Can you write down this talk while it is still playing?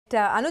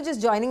Anuj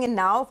is joining in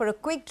now for a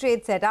quick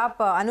trade setup.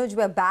 Anuj,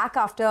 we're back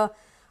after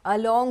a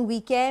long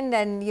weekend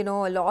and,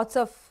 lots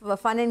of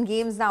fun and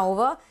games now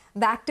over.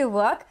 Back to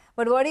work.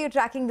 But what are you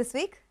tracking this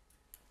week?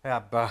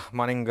 Yeah,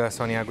 morning,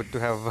 Sonia. Good to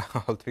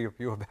have all three of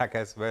you back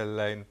as well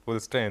in full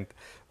strength.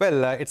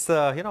 Well, it's,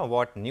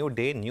 new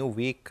day, new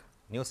week,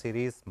 new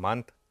series,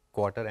 month,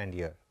 quarter and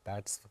year.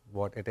 That's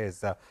what it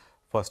is,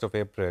 1st of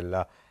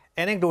April.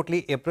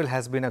 Anecdotally, April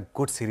has been a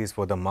good series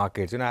for the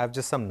markets. I have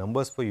just some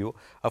numbers for you.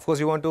 Of course,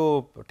 you want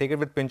to take it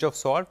with pinch of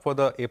salt for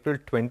the April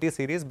 20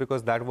 series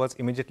because that was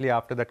immediately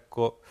after that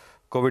COVID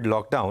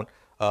lockdown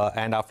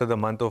and after the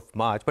month of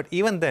March. But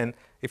even then,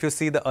 if you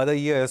see the other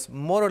years,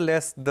 more or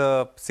less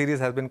the series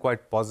has been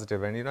quite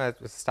positive. And, at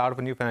the start of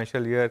a new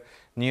financial year,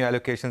 new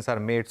allocations are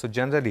made. So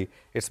generally,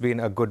 it's been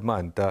a good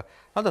month.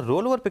 Now, the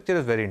rollover picture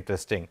is very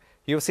interesting.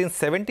 You've seen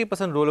 70%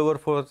 rollover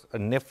for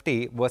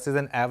Nifty versus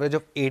an average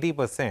of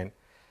 80%.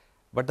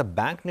 But the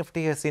Bank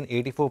Nifty has seen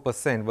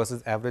 84%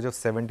 versus average of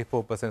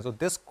 74%. So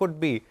this could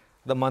be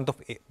the month of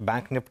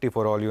Bank Nifty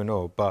for all you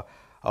know.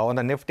 On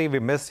the Nifty, we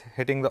missed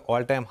hitting the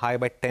all-time high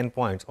by 10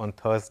 points on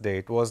Thursday.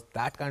 It was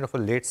that kind of a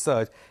late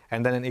surge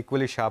and then an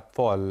equally sharp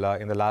fall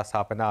in the last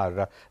half an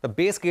hour. The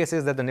base case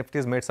is that the Nifty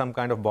has made some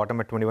kind of bottom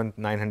at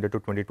 21,900 to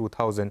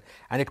 22,000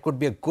 and it could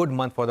be a good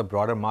month for the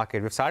broader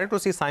market. We've started to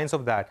see signs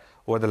of that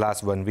over the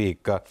last 1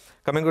 week.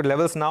 Coming to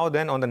levels now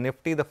then on the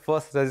Nifty, the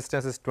first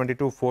resistance is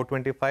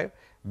 22,425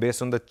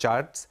 based on the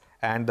charts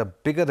and the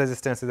bigger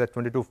resistance is at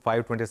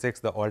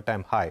 22,526, the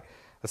all-time high.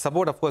 The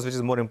support, of course, which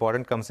is more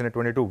important, comes in at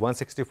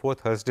 22,164,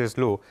 Thursday's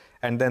low,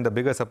 and then the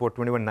bigger support,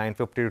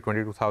 21,950 to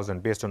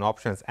 22,000, based on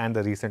options and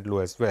the recent low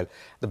as well.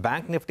 The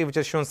Bank Nifty, which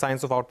has shown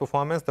signs of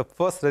outperformance, the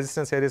first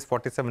resistance here is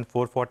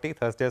 47,440,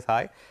 Thursday's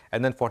high,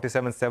 and then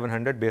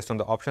 47,700 based on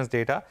the options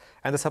data.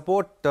 And the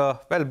support,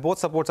 both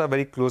supports are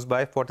very close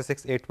by,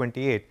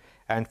 46,828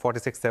 and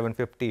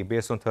 46,750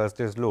 based on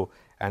Thursday's low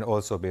and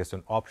also based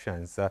on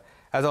options.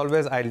 As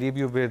always, I leave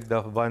you with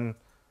the one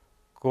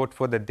quote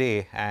for the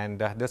day, and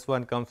this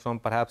one comes from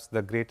perhaps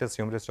the greatest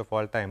humorist of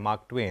all time,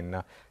 Mark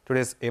Twain.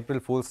 Today's April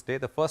Fool's Day.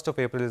 The 1st of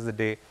April is the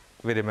day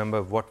we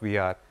remember what we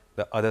are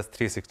the other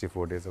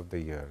 364 days of the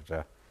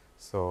year.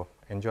 So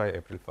enjoy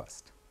April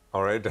 1st.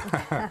 All right.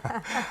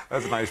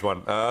 That's a nice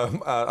one.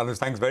 Anuj,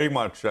 thanks very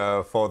much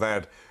for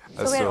that.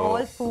 So we're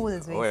all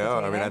fools, basically. Oh,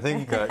 yeah. I mean, I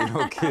think,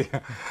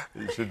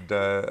 you should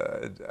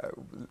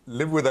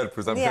live with that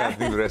presumption. I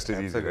think the rest is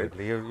easy, right?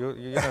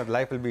 Absolutely.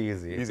 Life will be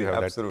easy. Easy, if you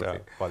have absolutely.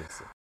 that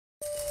policy.